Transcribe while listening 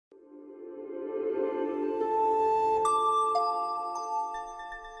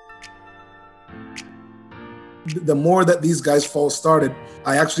the more that these guys falls started,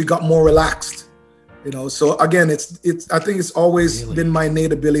 I actually got more relaxed. So again, I think it's always Really? been my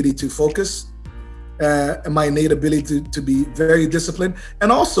innate ability to focus, and my innate ability to be very disciplined,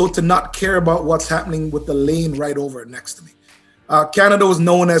 and also to not care about what's happening with the lane right over next to me. Canada was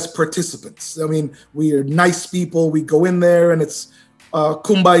known as participants. I mean, we are nice people. We go in there and it's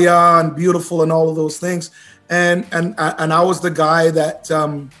kumbaya and beautiful and all of those things. And I was the guy that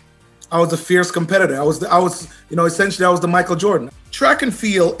I was a fierce competitor. Essentially I was the Michael Jordan. Track and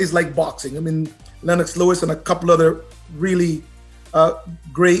field is like boxing. I mean, Lennox Lewis and a couple other really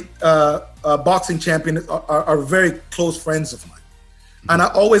great boxing champions are very close friends of mine. And I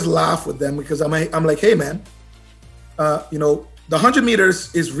always laugh with them because I'm like, hey man, the 100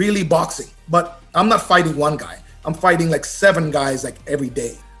 meters is really boxing, but I'm not fighting one guy. I'm fighting like 7 guys like every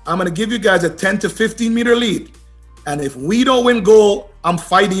day. I'm gonna give you guys a 10 to 15 meter lead. And if we don't win gold, I'm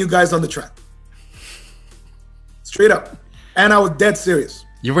fighting you guys on the track. Straight up. And I was dead serious.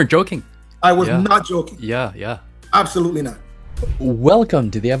 You weren't joking. I was not joking. Yeah. Absolutely not. Welcome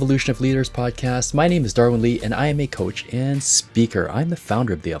to the Evolution of Leaders podcast. My name is Darwin Lee, and I am a coach and speaker. I'm the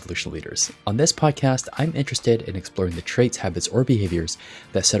founder of the Evolution of Leaders. On this podcast, I'm interested in exploring the traits, habits, or behaviors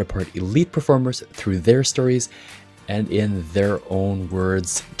that set apart elite performers through their stories and in their own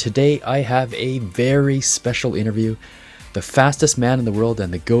words. Today, I have a very special interview. The fastest man in the world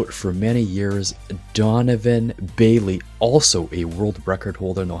and the GOAT for many years, Donovan Bailey, also a world record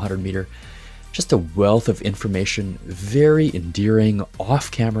holder in the 100 meter. Just a wealth of information, very endearing,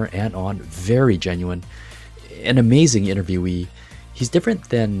 off camera and on, very genuine. An amazing interviewee. He's different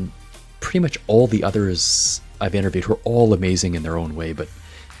than pretty much all the others I've interviewed who are all amazing in their own way, but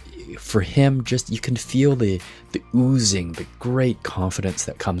for him, just you can feel the oozing, the great confidence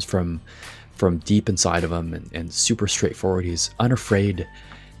that comes from deep inside of him, and super straightforward. He's unafraid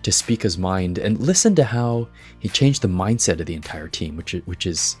to speak his mind, and listen to how he changed the mindset of the entire team, which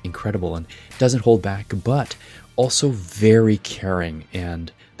is incredible, and doesn't hold back, but also very caring.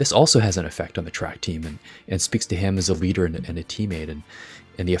 And this also has an effect on the track team, and speaks to him as a leader and a teammate,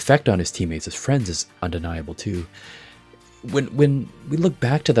 and the effect on his teammates, his friends, is undeniable too. When we look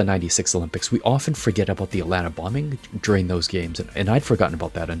back to the 96 Olympics, we often forget about the Atlanta bombing during those games, and I'd forgotten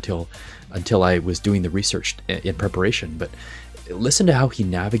about that until I was doing the research in preparation. But listen to how he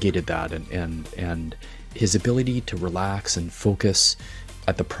navigated that, and his ability to relax and focus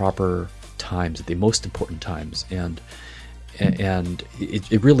at the proper times, at the most important times, and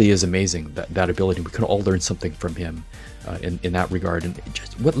it really is amazing, that ability. We can all learn something from him in that regard. And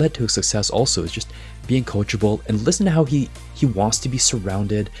just what led to his success also is just being coachable, and listen to how he wants to be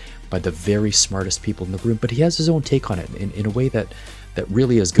surrounded by the very smartest people in the room, but he has his own take on it in a way that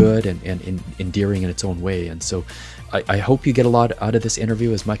really is good and endearing in its own way. And so I hope you get a lot out of this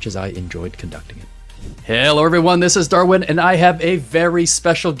interview as much as I enjoyed conducting it. Hello everyone, this is Darwin, and I have a very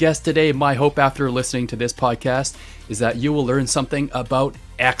special guest today. My hope after listening to this podcast is that you will learn something about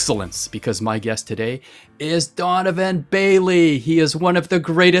excellence, because my guest today is Donovan Bailey. He is one of the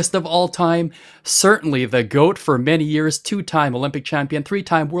greatest of all time, certainly the GOAT for many years, 2-time Olympic champion,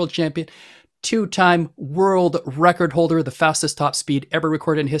 3-time world champion, 2-time world record holder, the fastest top speed ever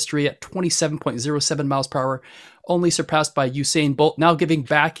recorded in history at 27.07 miles per hour, only surpassed by Usain Bolt, now giving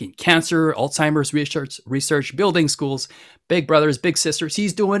back in cancer, Alzheimer's research, building schools, big brothers, big sisters.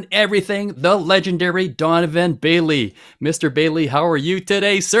 He's doing everything. The legendary Donovan Bailey. Mr. Bailey, how are you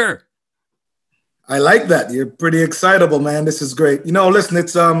today, sir? I like that. You're pretty excitable, man. This is great.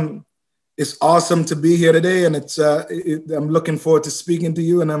 Listen, it's awesome to be here today, and I'm looking forward to speaking to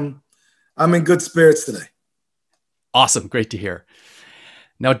you, and I'm in good spirits today. Awesome. Great to hear.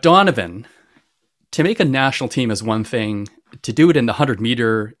 Now, Donovan, to make a national team is one thing. To do it in the 100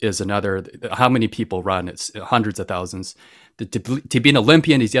 meter is another. How many people run? It's hundreds of thousands. To be an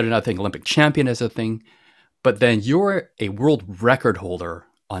Olympian is yet another thing. Olympic champion is a thing. But then you're a world record holder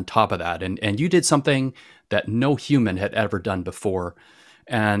on top of that. And you did something that no human had ever done before.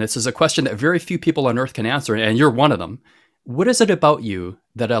 And this is a question that very few people on earth can answer, and you're one of them. What is it about you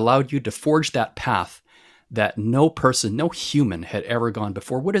that allowed you to forge that path that no person, no human had ever gone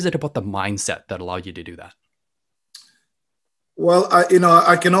before? What is it about the mindset that allowed you to do that? Well,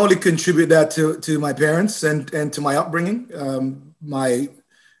 I can only contribute that to my parents and to my upbringing.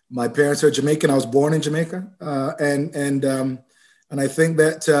 My parents are Jamaican. I was born in Jamaica, and I think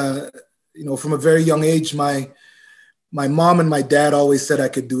that from a very young age, my mom and my dad always said I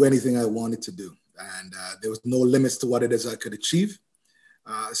could do anything I wanted to do, and there was no limits to what it is I could achieve.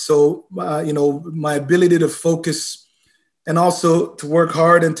 So my ability to focus and also to work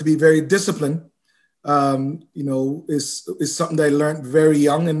hard and to be very disciplined is something that I learned very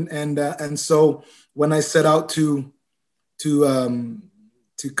young, and so when I set out to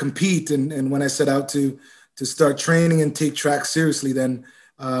compete, and when I set out to start training and take track seriously, then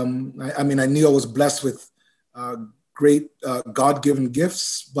I mean, I knew I was blessed with great God-given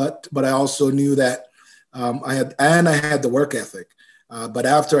gifts, but I also knew that I had the work ethic. But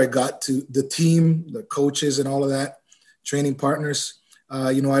after I got to the team, the coaches, and all of that, training partners,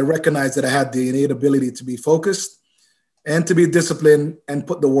 I recognized that I had the innate ability to be focused and to be disciplined and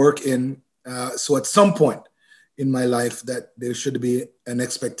put the work in. So at some point in my life, that there should be an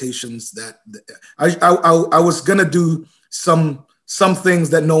expectations that I was gonna do some things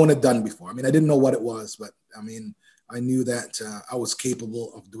that no one had done before. I mean, I didn't know what it was, but I mean, I knew that I was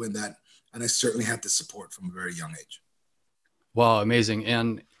capable of doing that, and I certainly had the support from a very young age. Wow, amazing.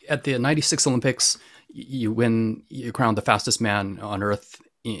 And at the 96 Olympics, you crowned the fastest man on earth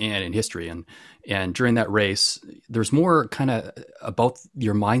and in history. And during that race, there's more kind of about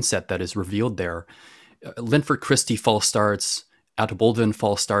your mindset that is revealed there. Linford Christie false starts, Bolden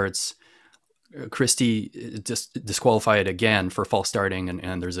false starts. Christie just disqualified again for false starting,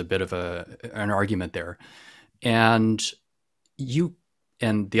 and there's a bit of an argument there. And you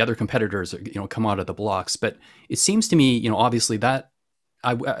and the other competitors, come out of the blocks. But it seems to me, obviously that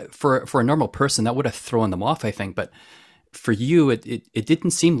for a normal person that would have thrown them off, I think. But for you, it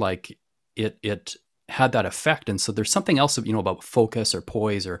didn't seem like it had that effect. And so there's something else, about focus or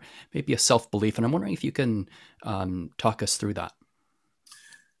poise or maybe a self-belief. And I'm wondering if you can talk us through that.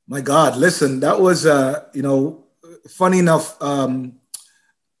 My God, listen, that was, funny enough,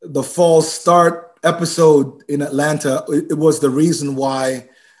 the false start episode in Atlanta, it was the reason why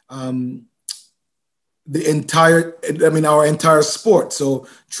our entire sport, so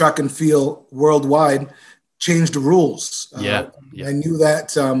track and field worldwide, changed the rules. Yeah. I knew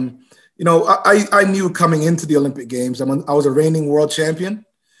that, I knew coming into the Olympic Games, I was a reigning world champion.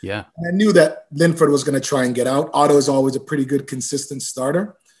 Yeah. I knew that Linford was going to try and get out. Otto is always a pretty good, consistent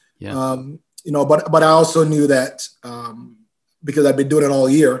starter. Yeah. But I also knew that because I've been doing it all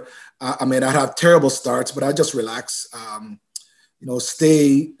year, I'd have terrible starts, but I just relax,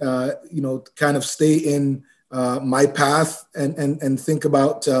 stay, stay in my path and think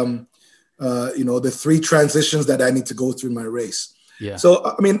about, the three transitions that I need to go through in my race. Yeah.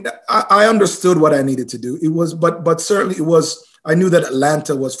 So, I understood what I needed to do. It was, but certainly it was, I knew that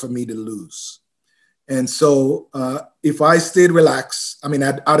Atlanta was for me to lose. And so if I stayed relaxed,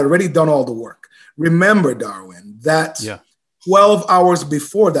 I'd already done all the work. Remember, Darwin, that 12 hours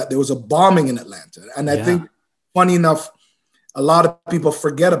before that, there was a bombing in Atlanta. And I think, funny enough, a lot of people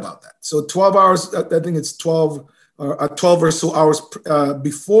forget about that. So 12 hours, I think it's 12 or so hours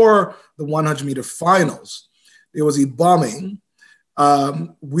before the 100-meter finals, there was a bombing.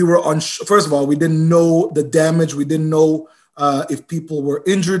 We were first of all, we didn't know the damage. We didn't know if people were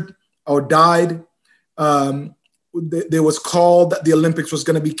injured or died. There was called that the Olympics was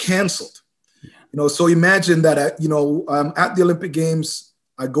going to be canceled. So imagine that, at the Olympic Games,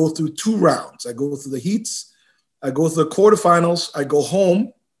 I go through 2 rounds. I go through the heats, I go through the quarterfinals, I go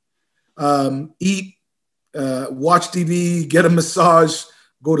home, eat, watch TV, get a massage,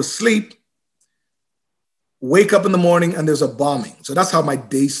 go to sleep, wake up in the morning, and there's a bombing. So that's how my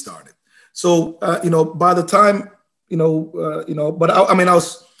day started. So, by the time, but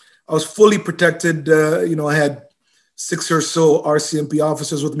I was fully protected. I had 6 or so RCMP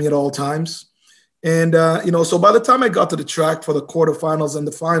officers with me at all times. And, so by the time I got to the track for the quarterfinals and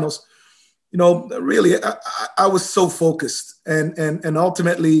the finals, really, I was so focused. And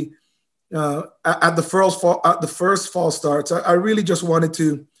ultimately, at the first fall starts, I really just wanted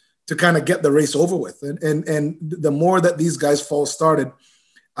to kind of get the race over with. And the more that these guys fall started,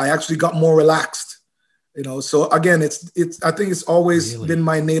 I actually got more relaxed. So again, I think it's always been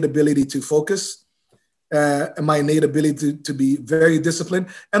my innate ability to focus. And my innate ability to be very disciplined,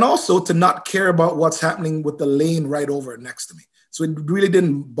 and also to not care about what's happening with the lane right over next to me. So it really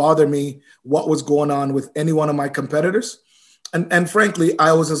didn't bother me what was going on with any one of my competitors. And frankly,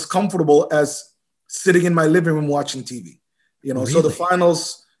 I was as comfortable as sitting in my living room watching TV. Really? So the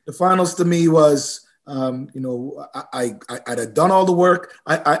finals to me was, I had done all the work.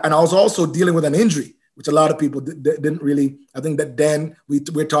 And I was also dealing with an injury, which a lot of people didn't really. I think that Dan,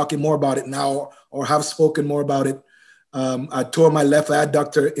 we're talking more about it now, or have spoken more about it. I tore my left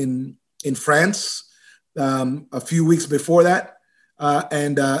adductor in France a few weeks before that,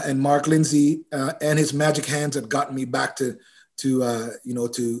 and Mark Lindsay and his magic hands had gotten me back to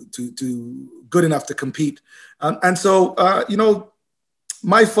good enough to compete. And so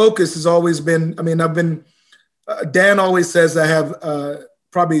my focus has always been. Dan always says I have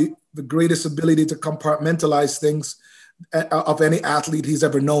probably the greatest ability to compartmentalize things of any athlete he's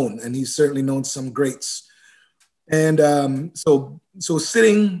ever known, and he's certainly known some greats. And so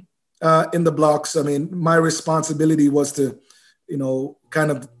sitting in the blocks, I mean, my responsibility was to,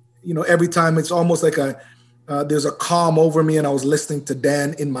 kind of, every time it's almost like there's a calm over me, and I was listening to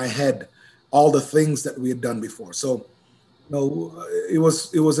Dan in my head, all the things that we had done before. So, it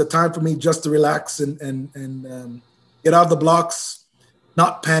was a time for me just to relax and get out of the blocks,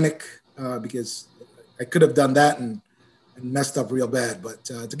 not panic, because I could have done that and messed up real bad. But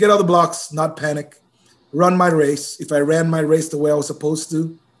to get out of the blocks, not panic, run my race. If I ran my race the way I was supposed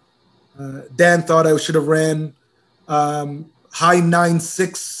to, Dan thought I should have ran high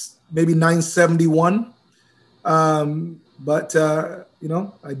 9.6, maybe 9.71. But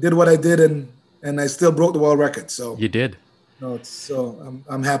I did what I did, and I still broke the world record. So you did.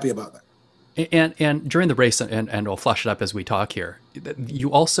 I'm happy about that. And during the race, and I'll flash it up as we talk here,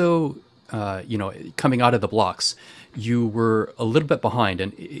 you also, coming out of the blocks, you were a little bit behind,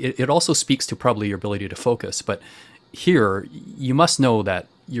 and it also speaks to probably your ability to focus. But here, you must know that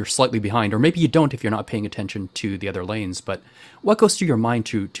you're slightly behind, or maybe you don't if you're not paying attention to the other lanes. But what goes through your mind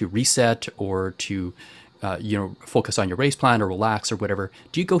to reset or to focus on your race plan or relax or whatever?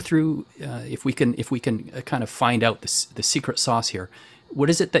 Do you go through, if we can kind of find out the secret sauce here, what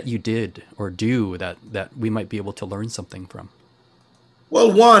is it that you did or do that we might be able to learn something from?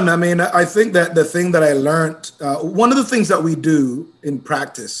 Well, one, I mean, I think that the thing that I learned, one of the things that we do in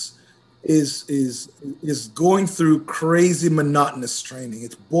practice is going through crazy monotonous training.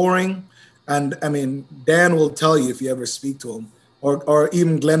 It's boring. And I mean, Dan will tell you if you ever speak to him, or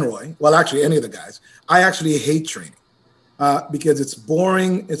even Glenroy, well, actually any of the guys, I actually hate training because it's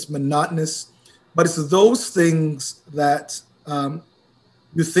boring, it's monotonous, but it's those things that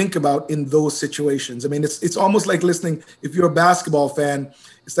you think about in those situations. I mean, it's almost like listening, if you're a basketball fan,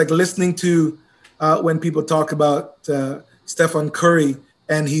 it's like listening to when people talk about Stephen Curry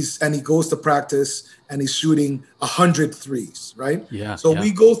and he goes to practice and he's shooting 100 threes, right? Yeah. So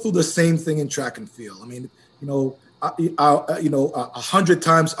we go through the same thing in track and field. I mean, 100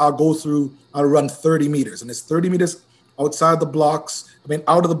 times I'll run 30 meters, and it's 30 meters outside the blocks. I mean,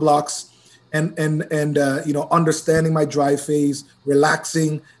 out of the blocks. And understanding my drive phase,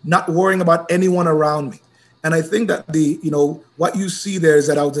 relaxing, not worrying about anyone around me. And I think that what you see there is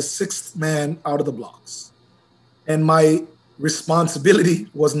that I was the sixth man out of the blocks. And my responsibility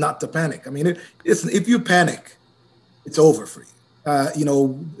was not to panic. I mean, if you panic, it's over for you.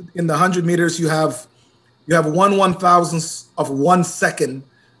 In the 100 meters, you have 1/1000th of 1 second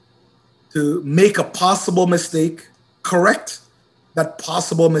to make a possible mistake, correct that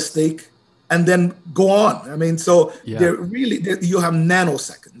possible mistake, and then go on. I mean, so you have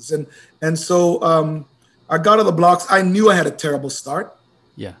nanoseconds. And so I got out of the blocks. I knew I had a terrible start.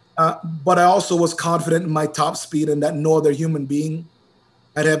 Yeah. But I also was confident in my top speed and that no other human being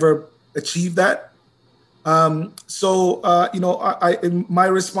had ever achieved that. My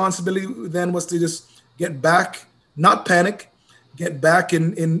responsibility then was to just get back, not panic, get back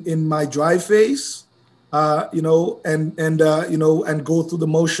in my drive phase, and go through the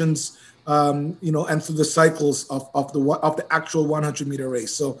motions, and through the cycles of the actual 100-meter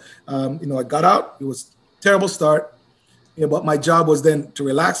race. So, I got out. It was a terrible start, but my job was then to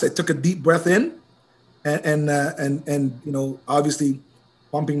relax. I took a deep breath in, and obviously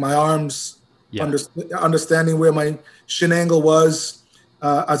pumping my arms, understanding where my shin angle was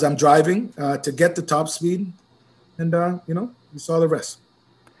as I'm driving to get the top speed, and you saw the rest.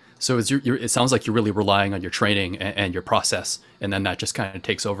 So it sounds like you're really relying on your training and your process, and then that just kind of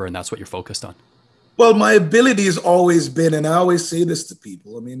takes over, and that's what you're focused on. Well, my ability has always been, and I always say this to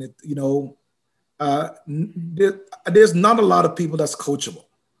people, I mean, there's not a lot of people that's coachable.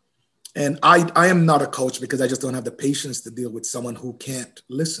 And I am not a coach because I just don't have the patience to deal with someone who can't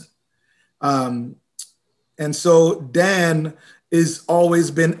listen. And so Dan has always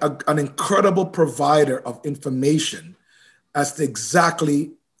been an incredible provider of information as to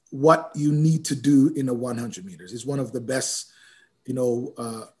exactly what you need to do in a 100 meters. He's one of the best,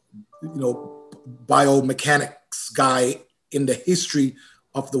 biomechanics guy in the history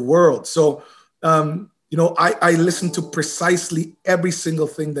of the world. So, I listen to precisely every single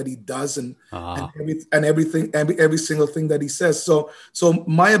thing that he does and every single thing that he says. So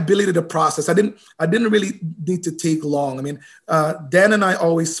my ability to process, I didn't really need to take long. I mean, Dan and I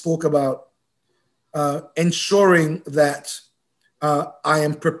always spoke about ensuring that I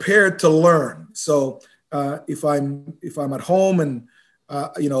am prepared to learn. So if I'm at home and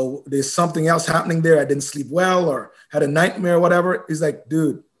there's something else happening there, I didn't sleep well or had a nightmare or whatever, he's like,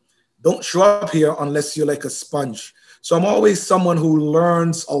 dude, don't show up here unless you're like a sponge. So I'm always someone who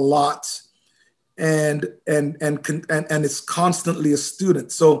learns a lot and is constantly a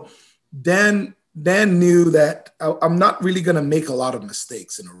student. So Dan knew that I'm not really going to make a lot of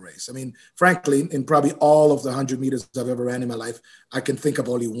mistakes in a race. I mean, frankly, in probably all of the 100 meters I've ever ran in my life, I can think of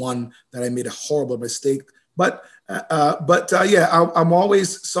only one that I made a horrible mistake. But yeah, I'm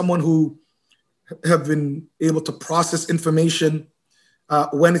always someone who have been able to process information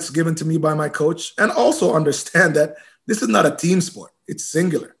when it's given to me by my coach, and also understand that this is not a team sport. It's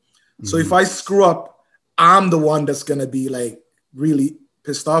singular. So if I screw up, I'm the one that's going to be like really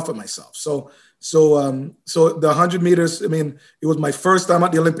pissed off at myself. So the 100 meters, I mean, it was my first time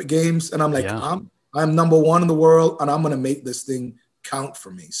at the Olympic Games, and I'm like, I'm number one in the world, and I'm going to make this thing count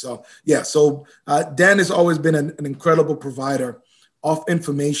for me. So yeah, Dan has always been an incredible provider of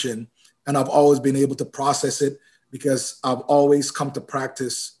information, and I've always been able to process it because I've always come to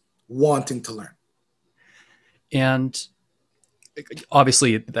practice wanting to learn. And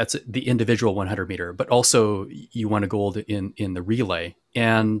obviously that's the individual 100 meter, but also you won a gold in the relay,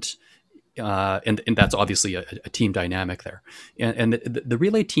 and that's obviously a team dynamic there. And the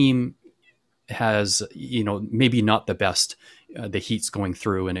relay team has, maybe not the best, the heats going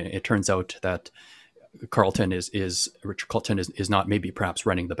through, and it turns out that Richard Carlton is not maybe perhaps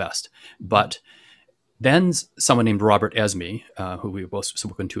running the best, but then someone named Robert Esme, who we've both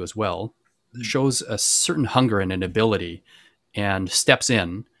spoken to as well, shows a certain hunger and an ability, and steps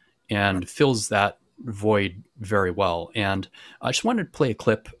in and fills that void very well. And I just wanted to play a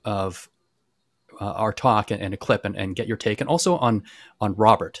clip of our talk and a clip and get your take, and also on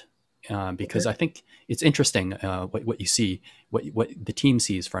Robert, because I think it's interesting what you see, what the team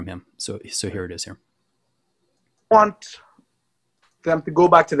sees from him. So here it is here. I want them to go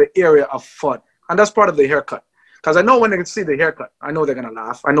back to the area of fun. And that's part of the haircut. Because I know when they can see the haircut, I know they're going to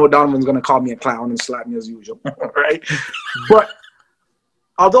laugh. I know Donovan's going to call me a clown and slap me as usual, right? But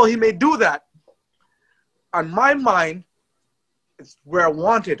although he may do that, on my mind, it's where I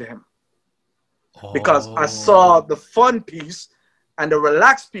wanted him. Because I saw the fun piece and the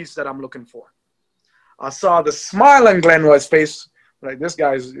relaxed piece that I'm looking for. I saw the smile on Glenroy's face, like this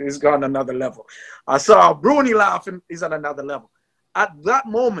guy's gone another level. I saw Bruni laughing, he's at another level. At that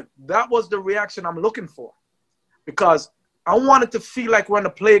moment, that was the reaction I'm looking for. Because I wanted to feel like we're on the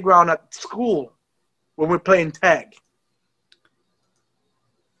playground at school when we're playing tag.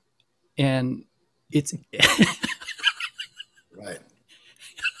 And it's... Right.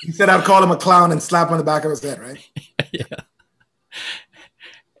 He said I'd call him a clown and slap him on the back of his head, right? Yeah.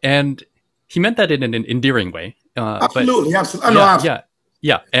 And he meant that in an endearing way. Absolutely, absolutely.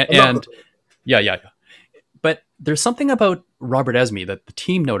 Yeah. But there's something about Robert Esme that the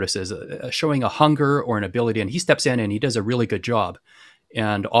team notices, showing a hunger or an ability, and he steps in and he does a really good job.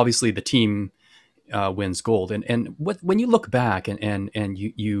 And obviously the team wins gold. And when you look back and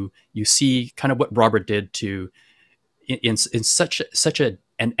you see kind of what Robert did to in such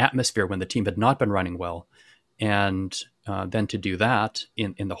an atmosphere when the team had not been running well, and then to do that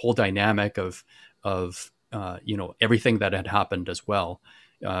in the whole dynamic of everything that had happened as well.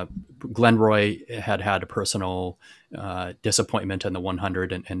 Glenroy had a personal disappointment in the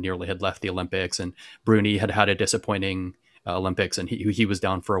 100 and nearly had left the Olympics, and Bruni had a disappointing Olympics, and he was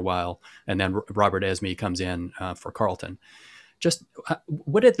down for a while, and then Robert Esme comes in for Carlton. Just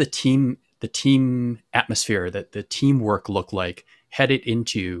what did the team atmosphere, that the teamwork look like headed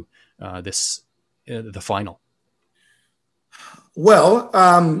into the final? Well,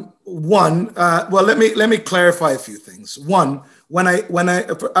 let me clarify a few things. One, when I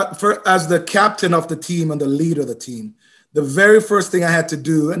as the captain of the team and the leader of the team, the very first thing I had to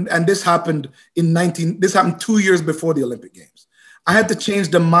do, and this happened 2 years before the Olympic Games, I had to change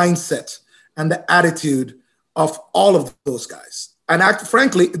the mindset and the attitude of all of those guys, and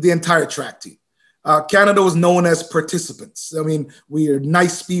frankly, the entire track team. Canada was known as participants. I mean, we are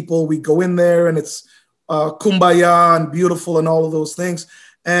nice people. We go in there and it's kumbaya and beautiful and all of those things.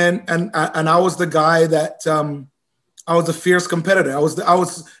 And I was the guy that I was a fierce competitor. I was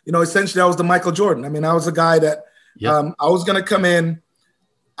essentially I was the Michael Jordan. I mean, I was the guy that I was going to come in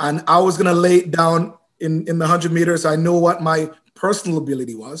and I was going to lay it down in the 100 meters. I know what my personal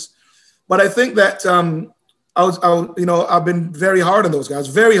ability was, but I think that I've been very hard on those guys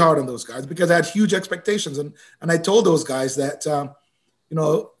because I had huge expectations. And I told those guys that,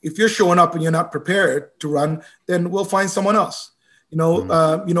 if you're showing up and you're not prepared to run, then we'll find someone else,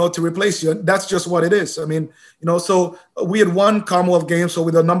 to replace you. That's just what it is. I mean, so we had won Commonwealth Games. So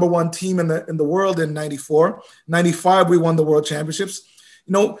we're the number one team in the world in 94, 95, we won the world championships.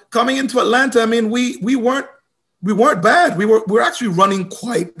 Coming into Atlanta, I mean, we weren't bad. We were actually running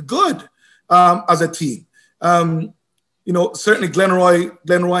quite good as a team. certainly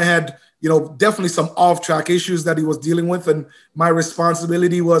Glenroy had, definitely some off-track issues that he was dealing with. And my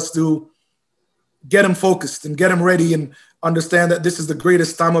responsibility was to get him focused and get him ready and understand that this is the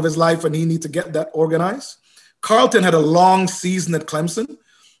greatest time of his life and he needs to get that organized. Carlton had a long season at Clemson.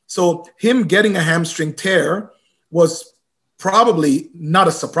 So him getting a hamstring tear was probably not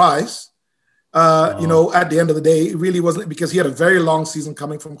a surprise. At the end of the day, it really wasn't, because he had a very long season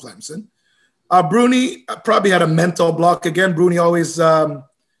coming from Clemson. Bruni probably had a mental block again. Bruni always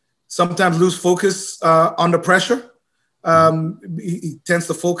sometimes lose focus under pressure. He tends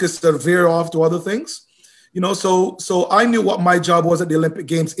to focus to veer off to other things. So I knew what my job was at the Olympic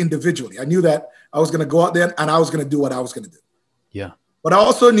Games individually. I knew that I was going to go out there and I was going to do what I was going to do. Yeah. But I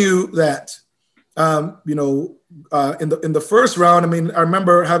also knew that, in the first round, I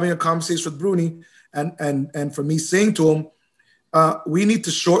remember having a conversation with Bruni and for me saying to him, we need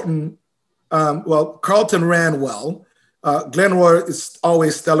to shorten. Carlton ran well. Glenroy is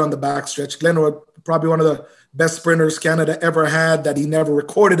always stellar on the backstretch. Glenroy, probably one of the best sprinters Canada ever had, that he never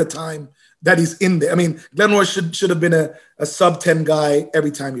recorded a time that he's in there. Glenroy should have been a sub 10 guy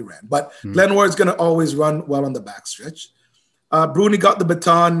every time he ran. But Glenroy is going to always run well on the backstretch. Bruni got the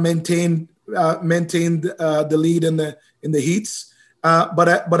baton, maintained the lead in the heats.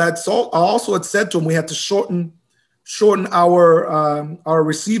 But I also had said to him we had to shorten our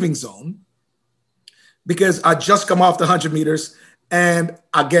receiving zone, because I just come off the 100 meters, and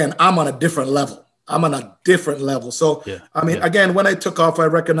again I'm on a different level. So again, when I took off, I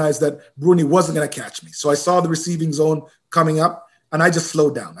recognized that Bruni wasn't going to catch me. So I saw the receiving zone coming up, and I just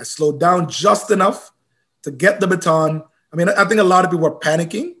slowed down. I slowed down just enough to get the baton. I think a lot of people were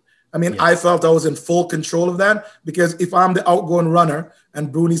panicking. I felt I was in full control of that, because if I'm the outgoing runner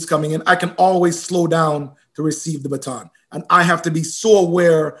and Bruni's coming in, I can always slow down to receive the baton. And I have to be so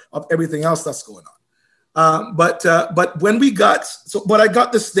aware of everything else that's going on. But when I got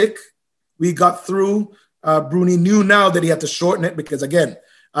the stick, we got through. Bruni knew now that he had to shorten it, because again,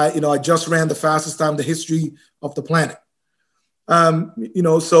 I just ran the fastest time in the history of the planet.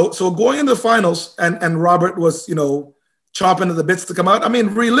 So going into the finals, and Robert was, chomping at the bits to come out.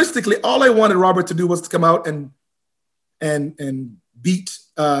 Realistically, all I wanted Robert to do was to come out and beat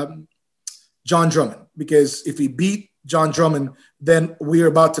John Drummond, because if he beat John Drummond, then we're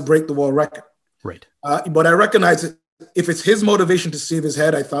about to break the world record. Right. But I recognize that if it's his motivation to save his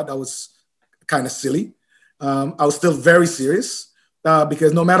head, I thought that was kind of silly. I was still very serious,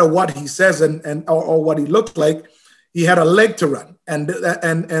 because no matter what he says or what he looked like, he had a leg to run, and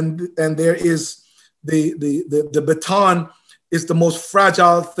there is the baton is the most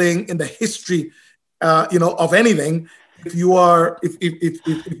fragile thing in the history, of anything. If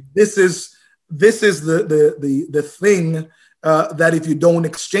this is the thing. That if you don't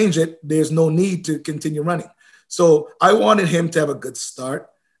exchange it, there's no need to continue running. So I wanted him to have a good start,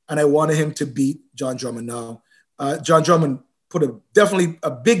 and I wanted him to beat John Drummond. Now, John Drummond put definitely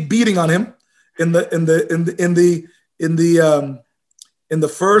a big beating on him on the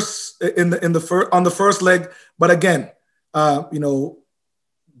first leg. But again,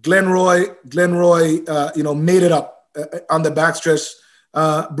 Glenroy, made it up on the backstretch.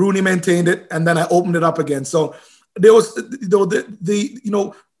 Bruni maintained it, and then I opened it up again. So there was,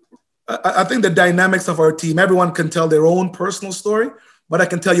 I think the dynamics of our team, everyone can tell their own personal story, but I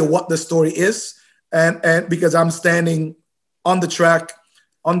can tell you what the story is. And because I'm standing on the track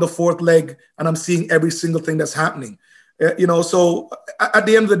on the fourth leg, and I'm seeing every single thing that's happening, so at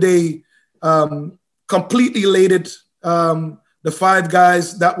the end of the day, completely elated. The 5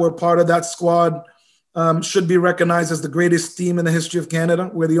 guys that were part of that squad should be recognized as the greatest team in the history of Canada.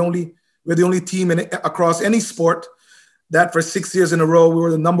 We're the only team across any sport that for 6 years in a row, we were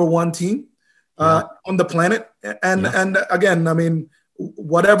the number 1 team on the planet. And again,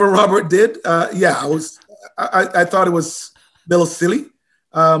 whatever Robert did, I thought it was a little silly.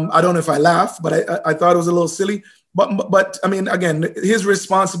 I don't know if I laughed, but I thought it was a little silly. But again, his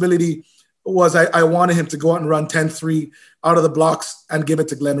responsibility was I wanted him to go out and run 10-3 out of the blocks and give it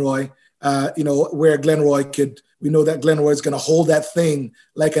to Glenroy, where Glenroy we know that Glenroy is going to hold that thing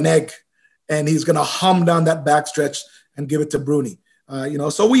like an egg, and he's going to hum down that backstretch and give it to Bruni.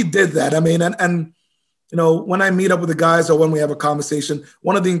 So we did that. When I meet up with the guys or when we have a conversation,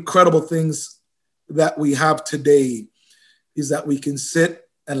 one of the incredible things that we have today is that we can sit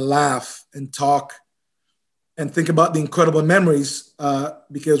and laugh and talk and think about the incredible memories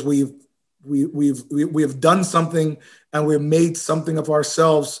because we've done something and we've made something of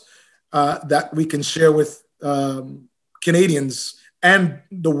ourselves that we can share with Canadians and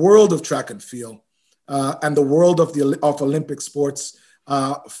the world of track and field and the world of Olympic sports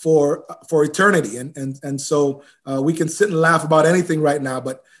for eternity. And so we can sit and laugh about anything right now,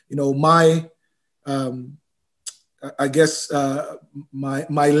 but my I guess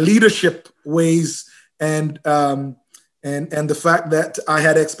my leadership ways and the fact that I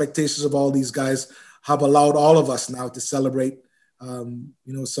had expectations of all these guys have allowed all of us now to celebrate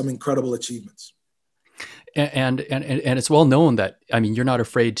some incredible achievements. And it's well known that, I mean, you're not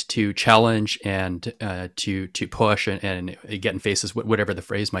afraid to challenge and to push and get in faces, whatever the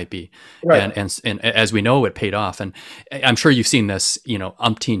phrase might be. Right. And as we know, it paid off. And I'm sure you've seen this,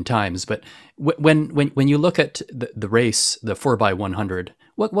 umpteen times. But when you look at the race, the 4x100,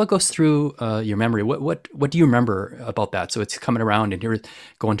 what goes through your memory? What do you remember about that? So it's coming around, and you're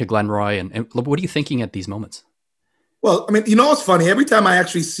going to Glenroy, and what are you thinking at these moments? Well, I mean, what's funny? Every time I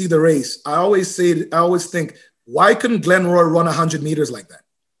actually see the race, I always think, why couldn't Glenroy run 100 meters like that?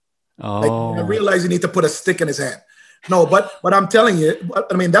 Oh, I realize you need to put a stick in his hand. No, but I'm telling you,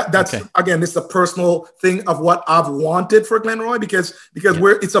 I mean, that's okay. Again, it's a personal thing of what I've wanted for Glenroy because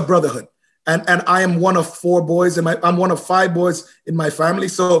it's a brotherhood. And I am one of 4 boys, and I'm one of 5 boys in my family.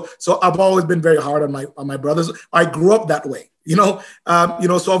 So I've always been very hard on my brothers. I grew up that way, so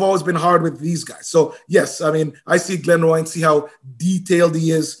I've always been hard with these guys. So yes, I mean, I see Glenroy and see how detailed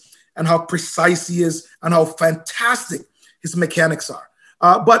he is and how precise he is and how fantastic his mechanics are.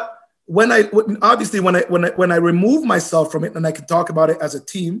 But when I remove myself from it and I can talk about it as a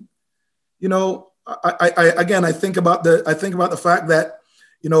team, I think about the fact that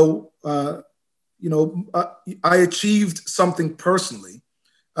I achieved something personally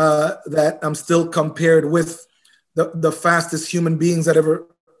that I'm still compared with the fastest human beings that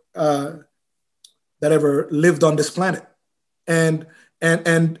ever lived on this planet, and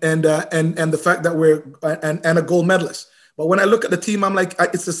the fact that we're and a gold medalist. But when I look at the team, I'm like,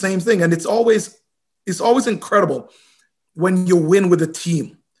 it's the same thing, and it's always incredible when you win with a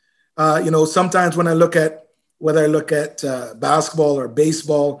team. Sometimes when whether I look at basketball or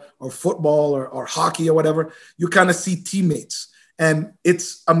baseball or football or hockey or whatever, you kind of see teammates. And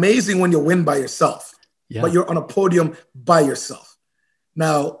it's amazing when you win by yourself, but you're on a podium by yourself.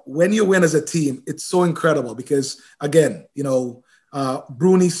 Now, when you win as a team, it's so incredible because, again,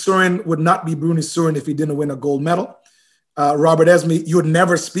 Bruni Surin would not be Bruni Surin if he didn't win a gold medal. Robert Esme, you would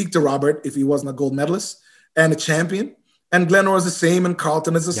never speak to Robert if he wasn't a gold medalist and a champion. And Glenroy is the same, and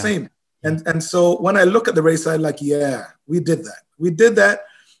Carlton is the same. And so when I look at the race, I'm like, yeah, we did that. We did that.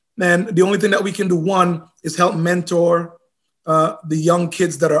 And the only thing that we can do, one, is help mentor the young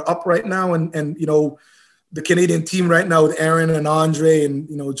kids that are up right now. And the Canadian team right now with Aaron and Andre and,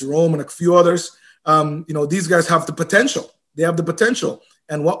 Jerome and a few others, these guys have the potential. They have the potential.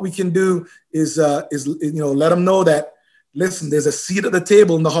 And what we can do is let them know that, listen, there's a seat at the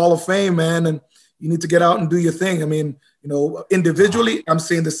table in the Hall of Fame, man. And you need to get out and do your thing. I mean, individually, I'm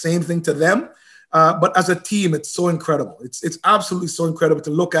saying the same thing to them. But as a team, it's so incredible. It's absolutely so incredible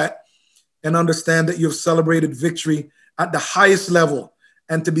to look at and understand that you've celebrated victory at the highest level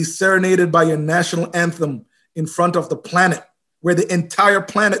and to be serenaded by your national anthem in front of the planet, where the entire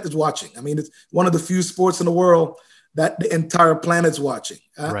planet is watching. I mean, it's one of the few sports in the world that the entire planet's watching.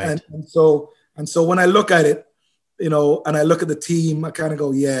 Right. And so when I look at it, and I look at the team, I kind of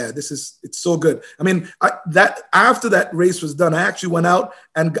go, yeah, it's so good. I mean, after that race was done, I actually went out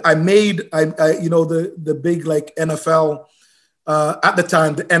and I made, the big like NFL at the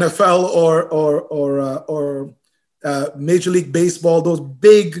time, the NFL or Major League Baseball, those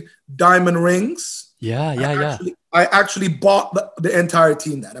big diamond rings. I actually bought the entire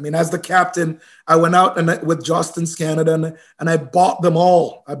team that. I mean, as the captain, I went out with Justin's Canada and I bought them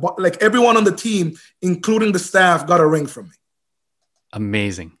all. I bought, like, everyone on the team, including the staff, got a ring from me.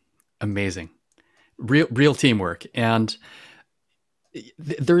 Amazing. Real teamwork. And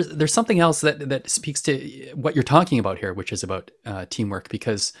there's something else that speaks to what you're talking about here, which is about teamwork,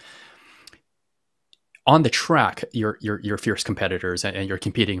 because on the track, you're fierce competitors and you're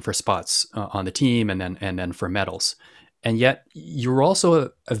competing for spots on the team and then for medals. And yet you're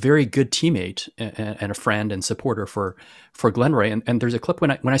also a very good teammate and a friend and supporter for Glenroy. And there's a clip when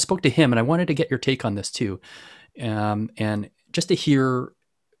I spoke to him, and I wanted to get your take on this too. And just to hear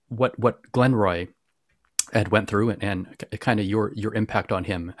what Glenroy had went through and kind of your impact on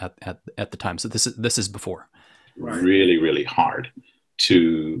him at the time. So this is before. Right. Really, really hard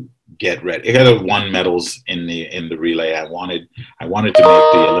to get ready. I could have won medals in the relay. I wanted to make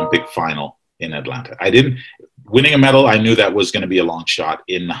the Olympic final in Atlanta. Winning a medal, I knew that was going to be a long shot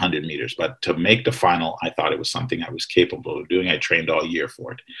in the 100 meters, but to make the final, I thought it was something I was capable of doing. I trained all year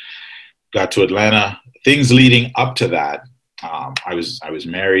for it. Got to Atlanta. Things leading up to that, I was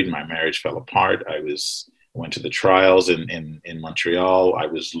married. My marriage fell apart. I was I went to the trials in Montreal. I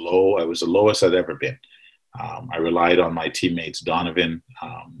was low. I was the lowest I'd ever been. I relied on my teammates, Donovan.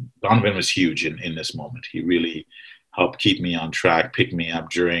 Donovan was huge in this moment. He really helped keep me on track, pick me up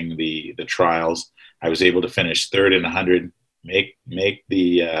during the trials. I was able to finish third in 100, make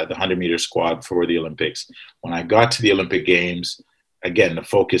the 100-meter squad for the Olympics. When I got to the Olympic Games, again, the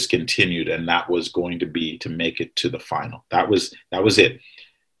focus continued, and that was going to be to make it to the final. That was it.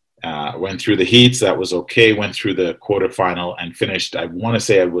 Went through the heats, that was okay. Went through the quarterfinal and finished, I want to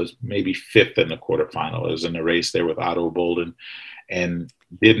say I was maybe fifth in the quarterfinal. I was in a race there with Otto Bolden and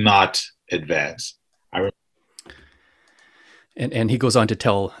did not advance. And he goes on to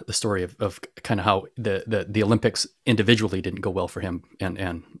tell the story of kind of how the Olympics individually didn't go well for him,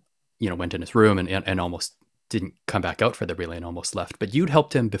 and went in his room and almost didn't come back out for the relay and almost left. But you'd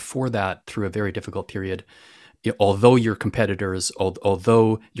helped him before that through a very difficult period. Although you're competitors,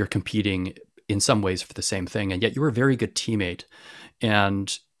 although you're competing in some ways for the same thing, and yet you were a very good teammate.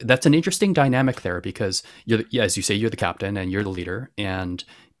 And that's an interesting dynamic there, because as you say, you're the captain and you're the leader, and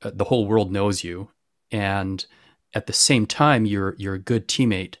the whole world knows you. And at the same time, you're a good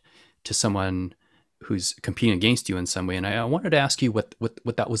teammate to someone who's competing against you in some way. And I wanted to ask you what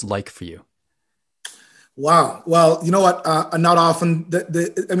that was like for you. Wow. Well, you know what? Not often.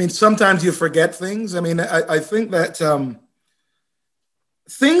 Sometimes you forget things. I think that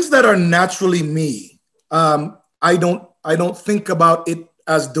things that are naturally me, I don't think about it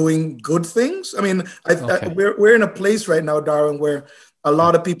as doing good things. We're in a place right now, Darwin, where a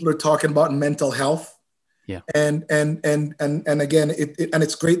lot of people are talking about mental health. Yeah. And again,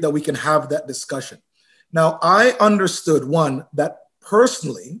 it's great that we can have that discussion. Now, I understood that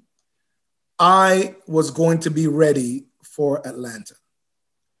personally, I was going to be ready for Atlanta.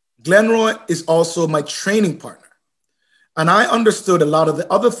 Glenroy is also my training partner. And I understood a lot of the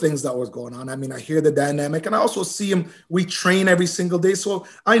other things that was going on. I hear the dynamic, and I also see him. We train every single day. So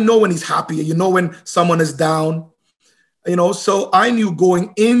I know when he's happy, when someone is down, so I knew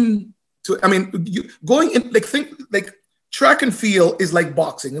going in, track and field is like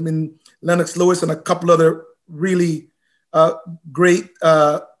boxing. Lennox Lewis and a couple other really great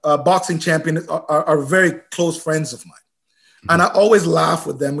boxing champions are very close friends of mine. Mm-hmm. And I always laugh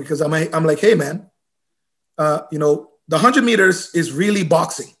with them because I'm like, hey, man, the 100 meters is really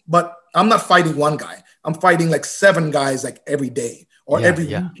boxing, but I'm not fighting one guy. I'm fighting like 7 guys like every day or every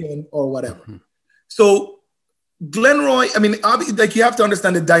weekend or whatever. Mm-hmm. So Glenroy, you have to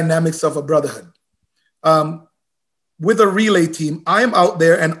understand the dynamics of a brotherhood. With a relay team, I'm out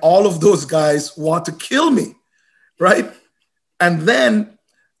there and all of those guys want to kill me, right? And then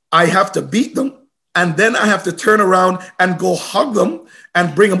I have to beat them. And then I have to turn around and go hug them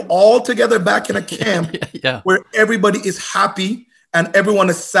and bring them all together back in a camp where everybody is happy and everyone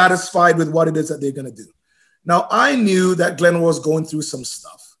is satisfied with what it is that they're going to do. Now, I knew that Glenroy was going through some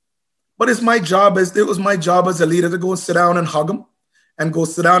stuff, but it was my job as a leader to go and sit down and hug him and go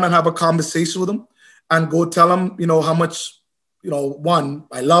sit down and have a conversation with him and go tell him, how much, one,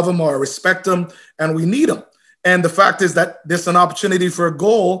 I love him or I respect him and we need him. And the fact is that there's an opportunity for a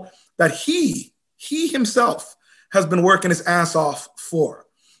goal that he himself has been working his ass off for,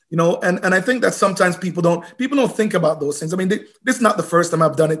 and I think that sometimes people don't think about those things. This is not the first time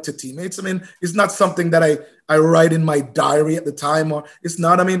I've done it to teammates. It's not something that I write in my diary at the time, or it's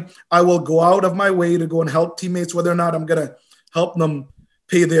not, I will go out of my way to go and help teammates, whether or not I'm going to help them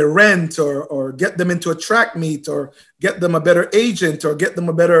pay their rent or get them into a track meet or get them a better agent or get them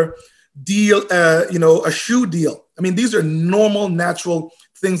a better deal, a shoe deal. These are normal, natural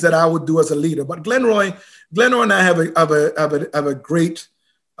things that I would do as a leader. But Glenroy and I have a great,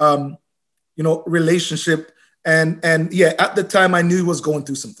 relationship. And at the time I knew he was going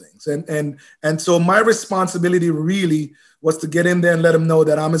through some things. And so my responsibility really was to get in there and let him know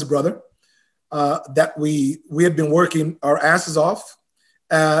that I'm his brother, that we had been working our asses off,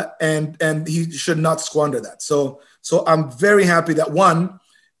 and he should not squander that. So I'm very happy that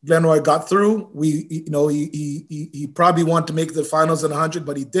Glenroy got through. He probably wanted to make the finals in 100,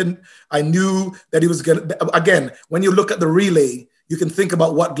 but he didn't. I knew that he was going to, again, when you look at the relay, you can think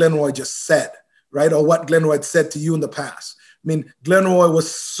about what Glenroy just said, right? Or what Glenroy had said to you in the past. Glenroy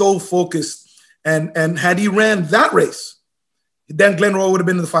was so focused, and had he ran that race, then Glenroy would have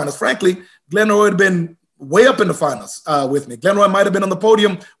been in the finals. Frankly, Glenroy would have been way up in the finals with me. Glenroy might have been on the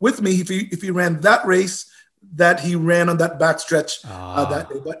podium with me if he ran that race that he ran on that backstretch that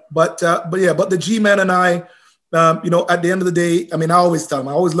day. But the G-Man and I, at the end of the day, I always tell him,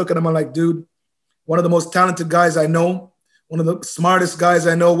 I always look at him, I'm like, dude, one of the most talented guys I know, one of the smartest guys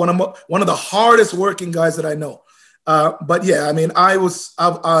I know, one of the hardest working guys that I know. But yeah, I mean,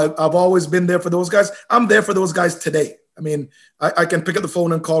 I've always been there for those guys. I'm there for those guys today. I mean, I can pick up the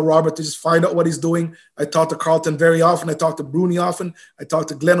phone and call Robert to just find out what he's doing. I talk to Carlton very often. I talk to Bruni often. I talk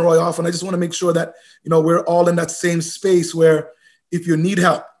to Glenroy often. I just want to make sure that, we're all in that same space where if you need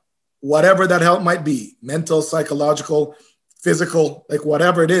help, whatever that help might be, mental, psychological, physical, like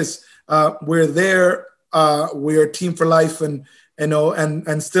whatever it is, we're there. We're a team for life, and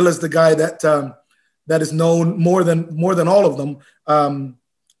still as the guy that is known more than all of them.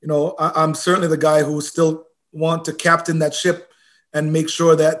 I'm certainly the guy who still want to captain that ship and make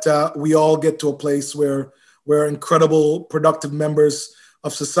sure that we all get to a place where we're incredible, productive members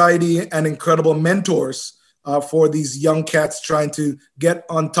of society and incredible mentors for these young cats trying to get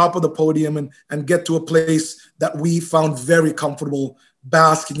on top of the podium and get to a place that we found very comfortable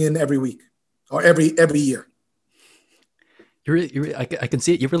basking in every week or every year. I can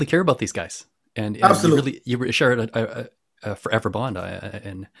see it. You really care about these guys, and absolutely, you share a forever bond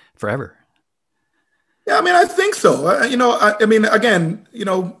and forever. Yeah, I mean, I think so. I mean, again,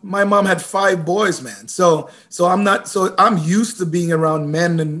 my mom had 5 boys, man. So I'm used to being around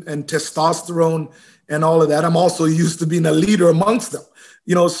men and testosterone and all of that. I'm also used to being a leader amongst them.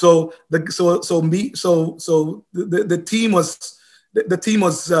 So the team was that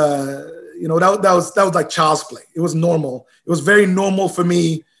was like child's play. It was normal. It was very normal for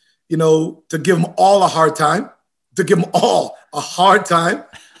me, to give them all a hard time,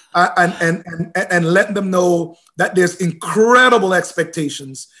 and let them know that there's incredible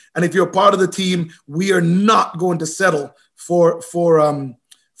expectations. And if you're a part of the team, we are not going to settle for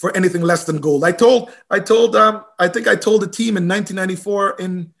anything less than gold. I think I told the team in 1994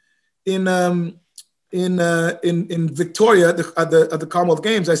 in Victoria at the Commonwealth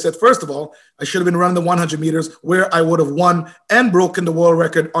Games. I said, first of all, I should have been running the 100 meters where I would have won and broken the world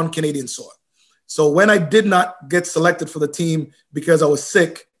record on Canadian soil. So when I did not get selected for the team because I was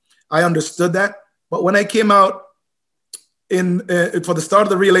sick, I understood that. But when I came out for the start of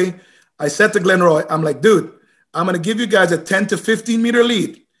the relay, I said to Glenroy, I'm like, dude, I'm going to give you guys a 10 to 15 meter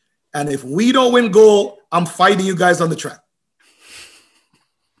lead. And if we don't win gold, I'm fighting you guys on the track.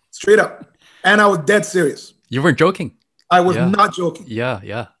 Straight up. And I was dead serious. You weren't joking. I was not joking.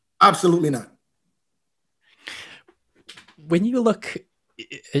 Yeah. Absolutely not. When you look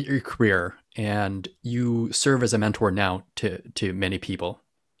at your career and you serve as a mentor now to many people,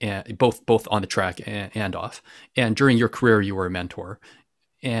 and both on the track and off, and during your career you were a mentor,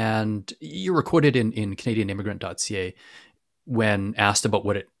 and you were quoted in CanadianImmigrant.ca when asked about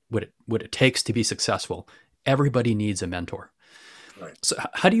what it takes to be successful. Everybody needs a mentor. Right. So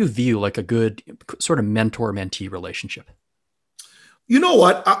how do you view like a good sort of mentor-mentee relationship? You know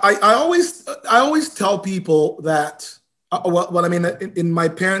what? I always tell people that, I mean, in my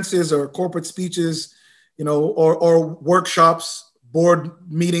appearances or corporate speeches, or workshops, board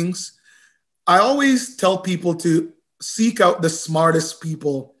meetings, I always tell people to seek out the smartest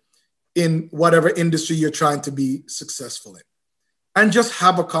people in whatever industry you're trying to be successful in and just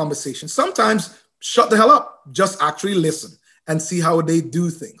have a conversation. Sometimes shut the hell up, just actually listen and see how they do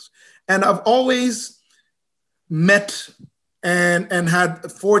things. And I've always met and had the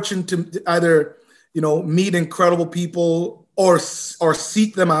fortune to either, meet incredible people or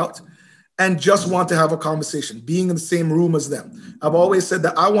seek them out and just want to have a conversation, being in the same room as them. I've always said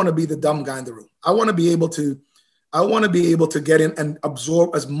that I want to be the dumb guy in the room. I want to be able to get in and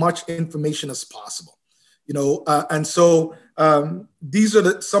absorb as much information as possible, and so these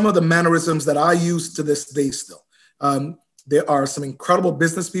are some of the mannerisms that I use to this day still. There are some incredible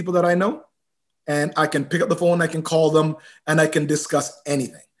business people that I know, and I can pick up the phone, I can call them, and I can discuss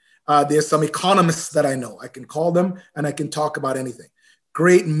anything. There's some economists that I know. I can call them, and I can talk about anything.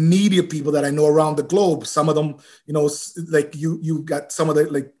 Great media people that I know around the globe. Some of them, like you got some of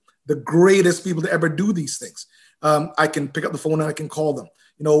the greatest people to ever do these things. I can pick up the phone and I can call them.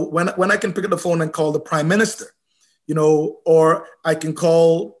 When I can pick up the phone and call the prime minister, or I can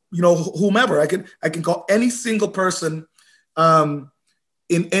call, whomever. I can call any single person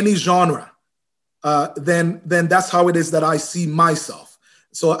in any genre. Then that's how it is that I see myself.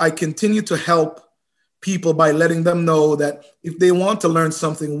 So I continue to help people by letting them know that if they want to learn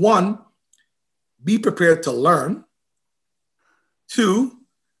something, 1, be prepared to learn. 2,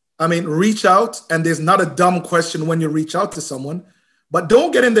 reach out, and there's not a dumb question when you reach out to someone, but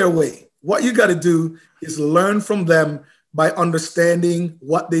don't get in their way. What you got to do is learn from them by understanding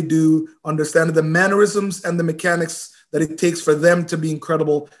what they do, understanding the mannerisms and the mechanics that it takes for them to be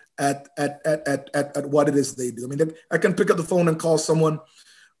incredible at what it is they do. I can pick up the phone and call someone,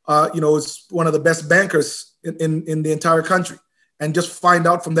 is one of the best bankers in the entire country, and just find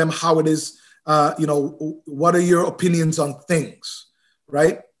out from them how it is what are your opinions on things,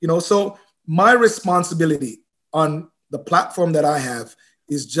 right? So my responsibility on the platform that I have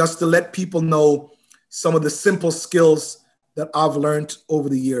is just to let people know some of the simple skills that I've learned over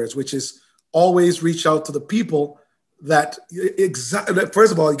the years, which is always reach out to the people that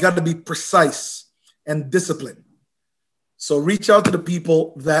first of all, you got to be precise and disciplined. So reach out to the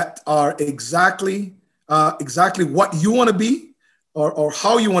people that are exactly what you want to be or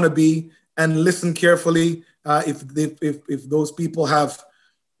how you want to be, and listen carefully. If those people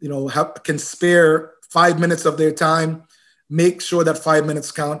can spare 5 minutes of their time, make sure that 5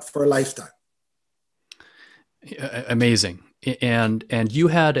 minutes count for a lifetime. Amazing. And you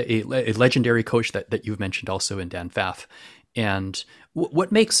had a legendary coach that you've mentioned also in Dan Pfaff. And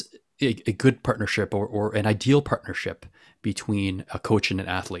what makes a good partnership or an ideal partnership between a coach and an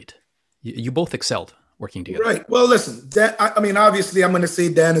athlete? You both excelled working together. Right. Well, listen, Dan, obviously I'm going to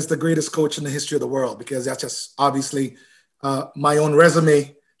say Dan is the greatest coach in the history of the world, because that's just obviously my own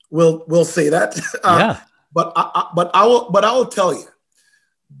resume will say that. Yeah. But I will tell you,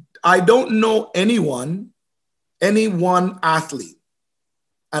 I don't know any one athlete,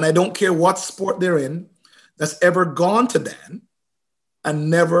 and I don't care what sport they're in, that's ever gone to Dan and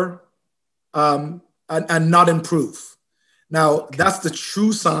never and not improve. Now, okay, that's the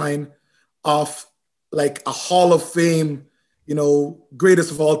true sign of like a Hall of Fame,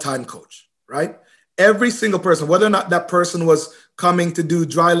 greatest of all time coach, right? Every single person, whether or not that person was coming to do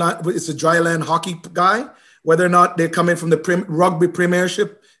it's a dryland hockey guy, whether or not they're coming from the rugby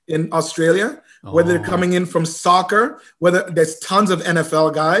premiership in Australia, whether they're coming in from soccer, whether there's tons of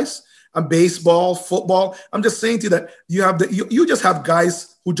NFL guys, baseball, football. I'm just saying to you that you just have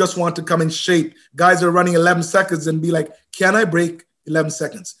guys who just want to come in shape. Guys are running 11 seconds and be like, can I break 11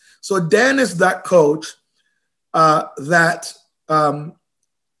 seconds? So Dan is that coach that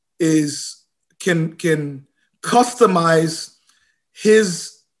can customize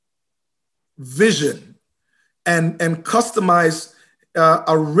his vision and customize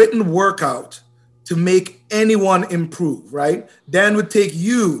a written workout to make anyone improve, right? Dan would take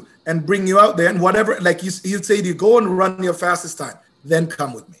you and bring you out there, and whatever, like he'd say to you, go and run your fastest time, then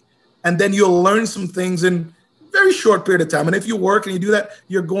come with me. And then you'll learn some things in a very short period of time. And if you work and you do that,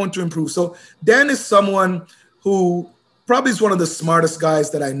 you're going to improve. So Dan is someone who probably is one of the smartest guys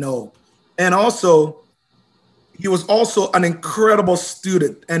that I know. And also, he was also an incredible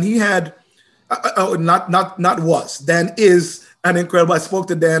student. And he had, Dan is an incredible, I spoke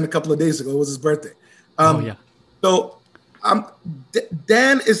to Dan a couple of days ago. It was his birthday. So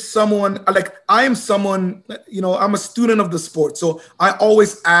Dan is someone, like I am someone, I'm a student of the sport. So I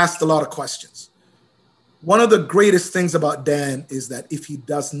always asked a lot of questions. One of the greatest things about Dan is that if he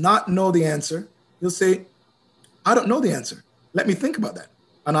does not know the answer, he'll say, I don't know the answer. Let me think about that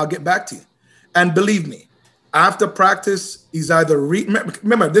and I'll get back to you. And believe me, after practice, he's either,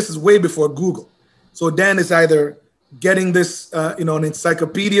 remember, this is way before Google. So Dan is either getting this, an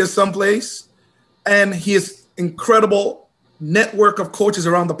encyclopedia someplace, and he has incredible network of coaches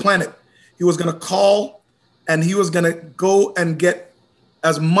around the planet. He was going to call and he was going to go and get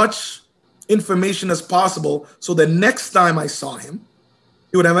as much information as possible. So the next time I saw him,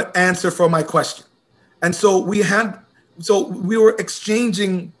 he would have an answer for my question. And so we were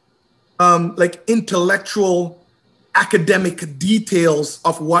exchanging like intellectual academic details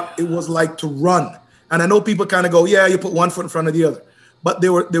of what it was like to run. And I know people kind of go, yeah, you put one foot in front of the other. But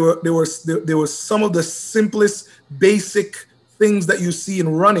there were some of the simplest, basic things that you see in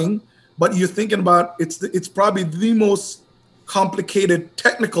running. But you're thinking about it's probably the most complicated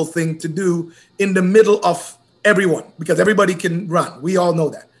technical thing to do in the middle of everyone, because everybody can run. We all know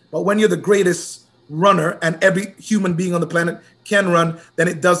that. But when you're the greatest runner and every human being on the planet can run, then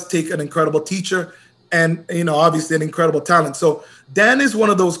it does take an incredible teacher and obviously an incredible talent. So Dan is one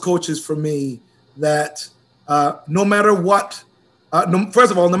of those coaches for me that no matter what.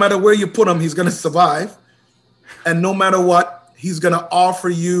 First of all, no matter where you put him, he's going to survive. And no matter what, he's going to offer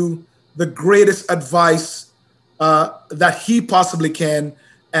you the greatest advice that he possibly can.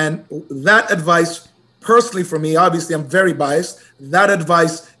 And that advice, personally for me, obviously I'm very biased, that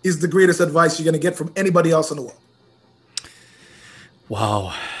advice is the greatest advice you're going to get from anybody else in the world.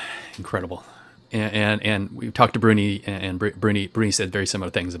 Wow. Incredible. And we talked to Bruni, and Bruni said very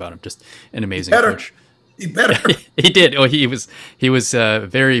similar things about him. Just an amazing coach. He better. He did. Oh, he was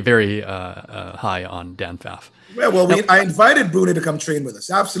very, very high on Dan Pfaff. Yeah, well, I invited Bruni to come train with us.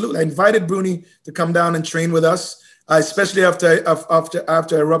 Absolutely, I invited Bruni to come down and train with us, especially after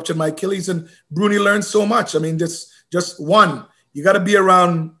I ruptured my Achilles. And Bruni learned so much. I mean, just one, you got to be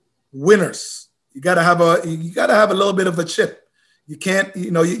around winners. You got to have a little bit of a chip. You can't,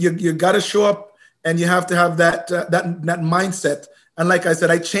 you got to show up, and you have to have that mindset. And like I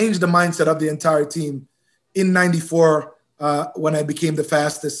said, I changed the mindset of the entire team in '94 when I became the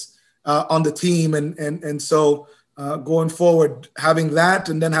fastest on the team. And so going forward, having that,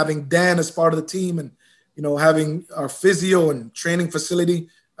 and then having Dan as part of the team, and, having our physio and training facility,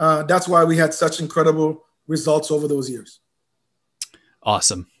 that's why we had such incredible results over those years.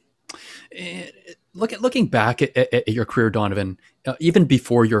 Awesome. Looking back at your career, Donovan, even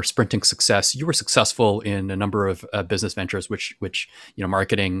before your sprinting success, you were successful in a number of business ventures, which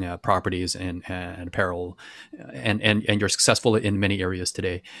marketing, properties, and apparel, and you're successful in many areas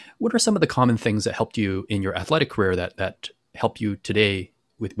today. What are some of the common things that helped you in your athletic career that help you today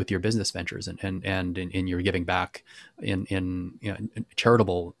with your business ventures and in your giving back in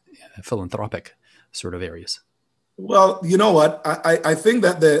charitable, philanthropic sort of areas? Well, you know what? I think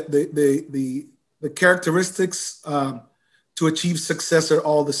that the characteristics to achieve success are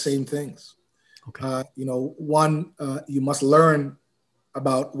all the same things. Okay. One, you must learn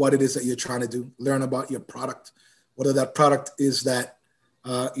about what it is that you're trying to do. Learn about your product, whether that product is that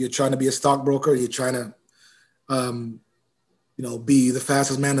you're trying to be a stockbroker, you're trying to, be the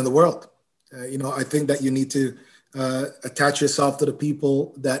fastest man in the world. I think that you need to attach yourself to the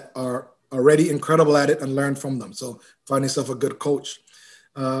people that are already incredible at it and learn from them. So find yourself a good coach.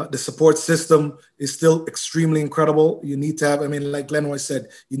 The support system is still extremely incredible. You need to have, like Glenroy said,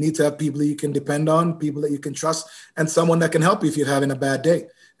 you need to have people that you can depend on, people that you can trust, and someone that can help you if you're having a bad day,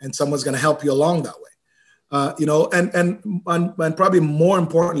 and someone's going to help you along that way. And probably more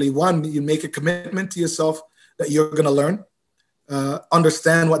importantly, one, you make a commitment to yourself that you're going to learn,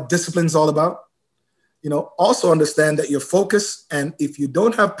 understand what discipline's all about. Also understand that you're focused, and if you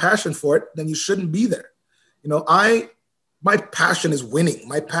don't have passion for it, then you shouldn't be there. My passion is winning.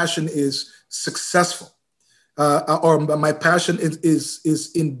 My passion is successful, or my passion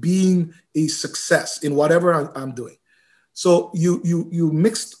is in being a success in whatever I'm doing. So you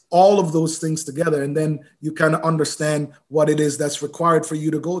mixed all of those things together, and then you kind of understand what it is that's required for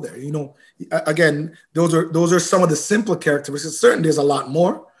you to go there. Again, those are some of the simpler characteristics. Certainly, there's a lot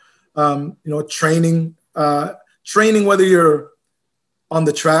more. Training, whether you're on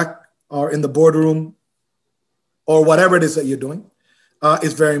the track or in the boardroom or whatever it is that you're doing,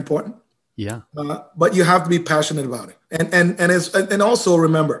 is very important. Yeah. But you have to be passionate about it. And also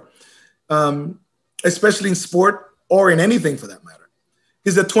remember, especially in sport or in anything for that matter,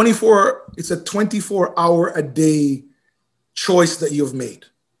 it's a 24-hour a day choice that you've made.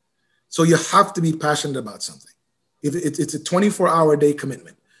 So you have to be passionate about something. It's a 24-hour a day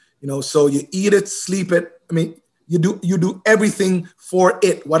commitment. So you eat it, sleep it. You do everything for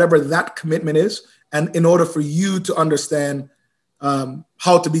it, whatever that commitment is. And in order for you to understand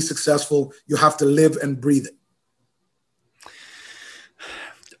how to be successful, you have to live and breathe it.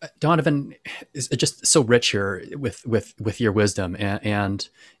 Donovan is just so rich here with your wisdom, and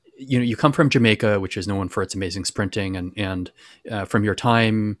you come from Jamaica, which is known for its amazing sprinting, and from your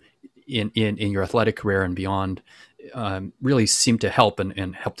time in your athletic career and beyond, really seemed to help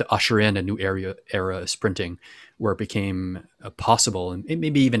and help to usher in a new era of sprinting, where it became possible and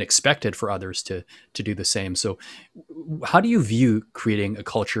maybe even expected for others to do the same. So how do you view creating a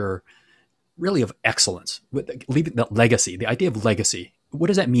culture really of excellence, leaving the legacy, the idea of legacy? What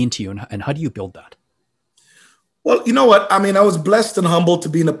does that mean to you, and how do you build that? Well, you know what? I was blessed and humbled to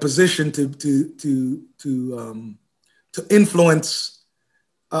be in a position to influence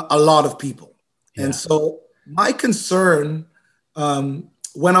a lot of people. Yeah. And so my concern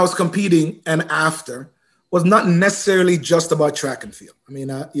when I was competing and after was not necessarily just about track and field.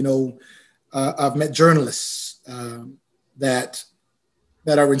 I've met journalists that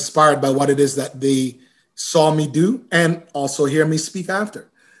are inspired by what it is that they saw me do and also hear me speak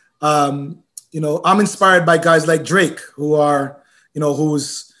after. I'm inspired by guys like Drake,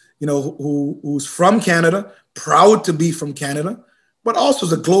 who's from Canada, proud to be from Canada, but also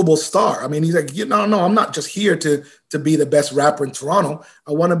is a global star. He's like, no, I'm not just here to be the best rapper in Toronto.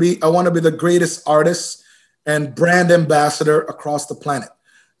 I want to be the greatest artist and brand ambassador across the planet.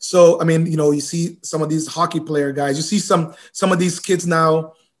 So, you see some of these hockey player guys, you see some of these kids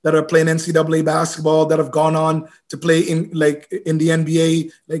now that are playing NCAA basketball that have gone on to play in the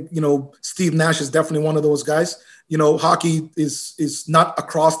NBA. Steve Nash is definitely one of those guys. Hockey is not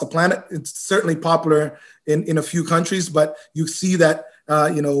across the planet. It's certainly popular in a few countries, but you see that,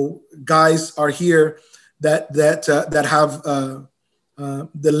 guys are here that have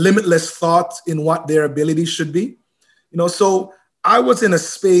the limitless thought in what their abilities should be. So I was in a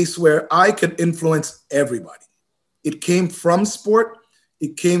space where I could influence everybody. It came from sport.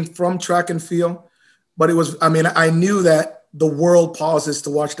 It came from track and field, but it was, I knew that the world pauses to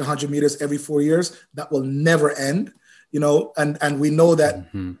watch the 100 meters every 4 years. That will never end, and we know that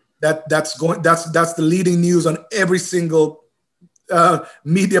that's the leading news on every single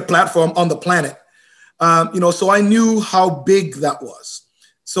media platform on the planet. So I knew how big that was.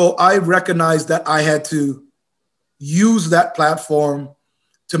 So I recognized that I had to use that platform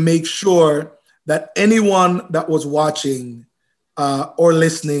to make sure that anyone that was watching or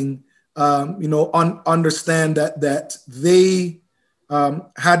listening, understand that they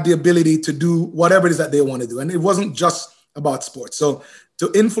had the ability to do whatever it is that they want to do. And it wasn't just about sports. So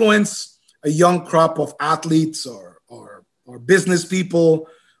to influence a young crop of athletes or business people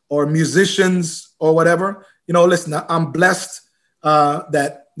or musicians or whatever, listen, I'm blessed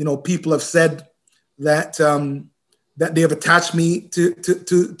that, people have said that that they have attached me to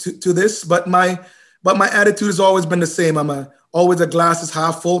this, but my attitude has always been the same. I'm always a glasses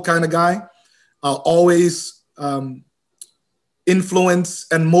half full kind of guy. I'll always influence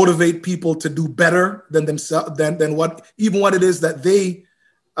and motivate people to do better than themselves, than what it is that they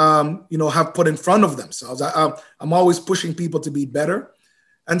have put in front of themselves. I'm always pushing people to be better.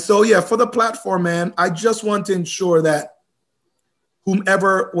 And so, yeah, for the platform, man, I just want to ensure that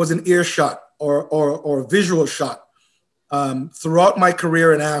whomever was an earshot or visual shot throughout my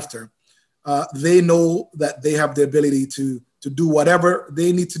career and after, they know that they have the ability to do whatever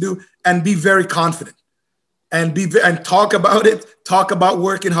they need to do and be very confident and talk about it, talk about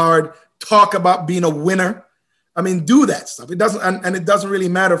working hard, talk about being a winner. I mean, do that stuff. It doesn't, and it doesn't really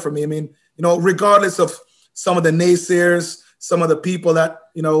matter for me. I mean, regardless of some of the naysayers, some of the people that,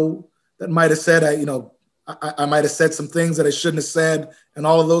 that might've said, I might've said some things that I shouldn't have said and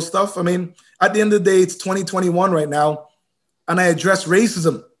all of those stuff. I mean, at the end of the day, it's 2021 right now. And I addressed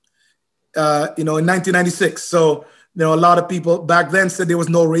racism, in 1996. So, a lot of people back then said there was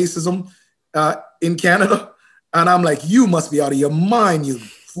no racism in Canada. And I'm like, you must be out of your mind, you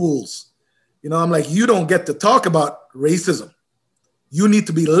fools. I'm like, you don't get to talk about racism. You need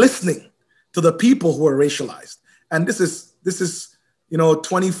to be listening to the people who are racialized. And this is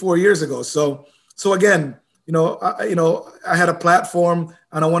 24 years ago. So again, I had a platform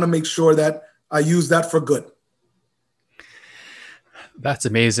and I want to make sure that I use that for good. That's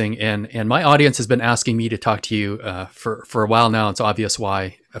amazing. And my audience has been asking me to talk to you for a while now. It's obvious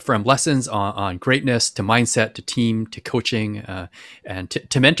why. From lessons on greatness to mindset to team to coaching and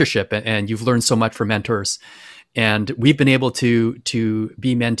to mentorship. And you've learned so much from mentors. And we've been able to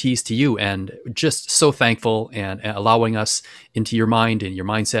be mentees to you, and just so thankful and allowing us into your mind and your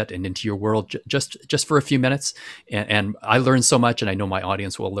mindset and into your world just for a few minutes. And I learned so much, and I know my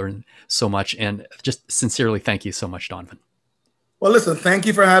audience will learn so much. And just sincerely, thank you so much, Donovan. Well, listen, thank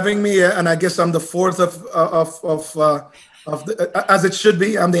you for having me. And I guess I'm the fourth of as it should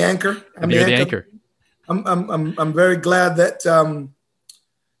be. I'm the anchor. You're the anchor. I'm very glad that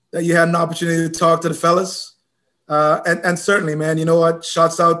that you had an opportunity to talk to the fellas. And certainly, man, you know what?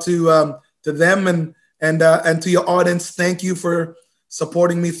 Shouts out to them and to your audience. Thank you for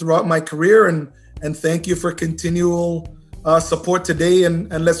supporting me throughout my career, and thank you for continual support today.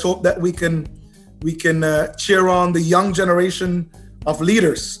 And let's hope that we can cheer on the young generation of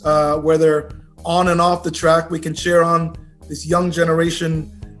leaders, whether on and off the track. We can cheer on this young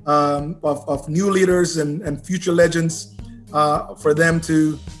generation of new leaders and future legends for them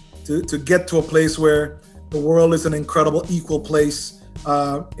to get to a place where the world is an incredible, equal place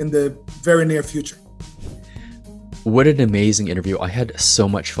in the very near future. What an amazing interview. I had so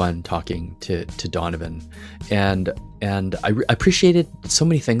much fun talking to Donovan, and I appreciated so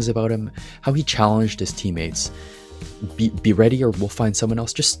many things about him, how he challenged his teammates. Be ready or we'll find someone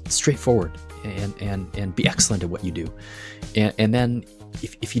else. Just straightforward and be excellent at what you do. And then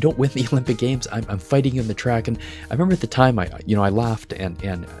if you don't win the Olympic Games, I'm fighting you in the track. And I remember at the time, I laughed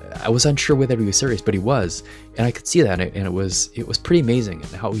and I was unsure whether he was serious, but he was, and I could see that, and it was pretty amazing,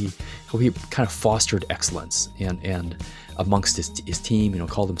 and how he kind of fostered excellence and amongst his team,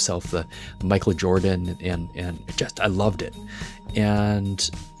 called himself the Michael Jordan, and just I loved it. And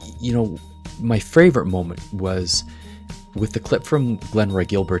my favorite moment was with the clip from Glenroy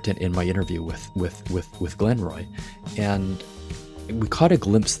Gilbert in my interview with Glenroy, and we caught a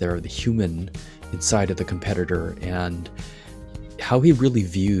glimpse there of the human inside of the competitor and how he really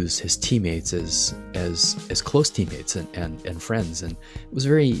views his teammates as close teammates and friends. And it was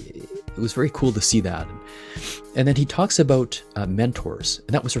very cool to see that. And then he talks about mentors, and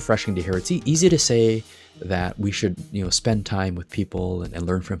that was refreshing to hear. It's easy to say that we should spend time with people and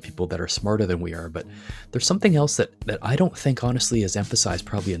learn from people that are smarter than we are, but there's something else that I don't think honestly is emphasized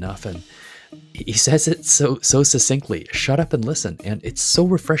probably enough, and he says it so succinctly. Shut up and listen. And it's so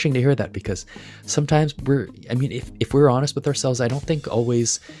refreshing to hear that, because sometimes if we're honest with ourselves, I don't think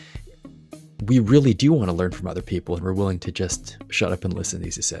always we really do want to learn from other people, and we're willing to just shut up and listen,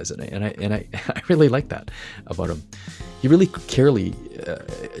 as he says. And I really like that about him. He really truly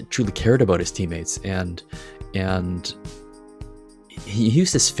cared about his teammates, and he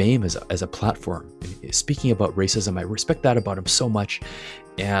used his fame as a platform. Speaking about racism, I respect that about him so much.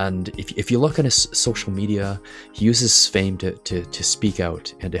 And if you look at his social media, he uses his fame to speak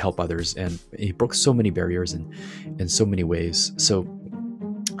out and to help others. And he broke so many barriers in so many ways. So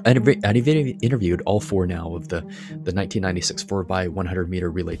I've interviewed all four now of the 1996 4x100 meter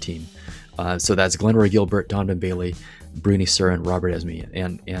relay team. So that's Glenroy Gilbert, Donovan Bailey, Bruni Sur, and Robert Esme.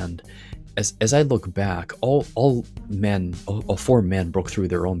 And as I look back, all four men broke through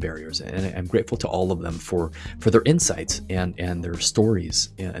their own barriers, and I'm grateful to all of them for their insights and their stories,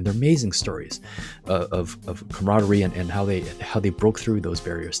 and their amazing stories of camaraderie and how they broke through those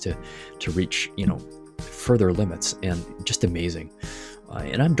barriers to reach further limits, and just amazing.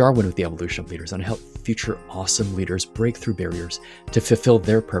 And I'm Darwin with the Evolution of Leaders, and I help future awesome leaders break through barriers to fulfill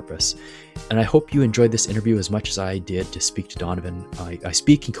their purpose. And I hope you enjoyed this interview as much as I did to speak to Donovan. I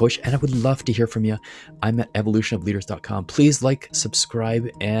speak and coach, and I would love to hear from you. I'm at evolutionofleaders.com. Please like, subscribe,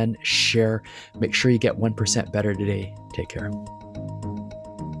 and share. Make sure you get 1% better today. Take care.